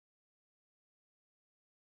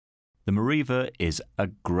The Mariva is a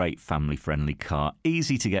great family-friendly car,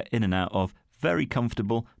 easy to get in and out of, very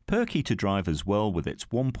comfortable, perky to drive as well with its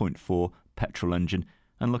 1.4 petrol engine,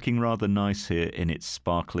 and looking rather nice here in its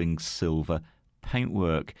sparkling silver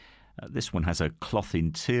paintwork. This one has a cloth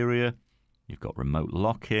interior, you've got remote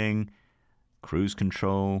locking, cruise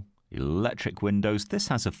control, electric windows. This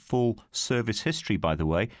has a full service history, by the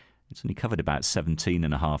way. It's only covered about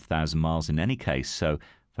 17,500 miles in any case, so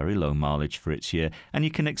very low mileage for its year. And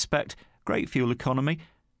you can expect great fuel economy,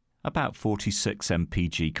 about 46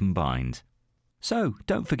 mpg combined. So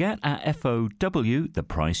don't forget, at FOW, the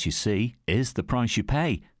price you see is the price you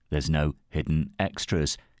pay. There's no hidden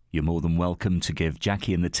extras. You're more than welcome to give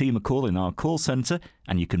Jackie and the team a call in our call centre,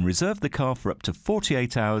 and you can reserve the car for up to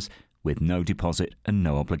 48 hours with no deposit and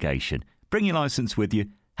no obligation. Bring your licence with you,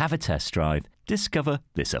 have a test drive, discover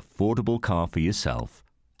this affordable car for yourself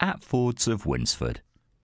at Fords of Winsford.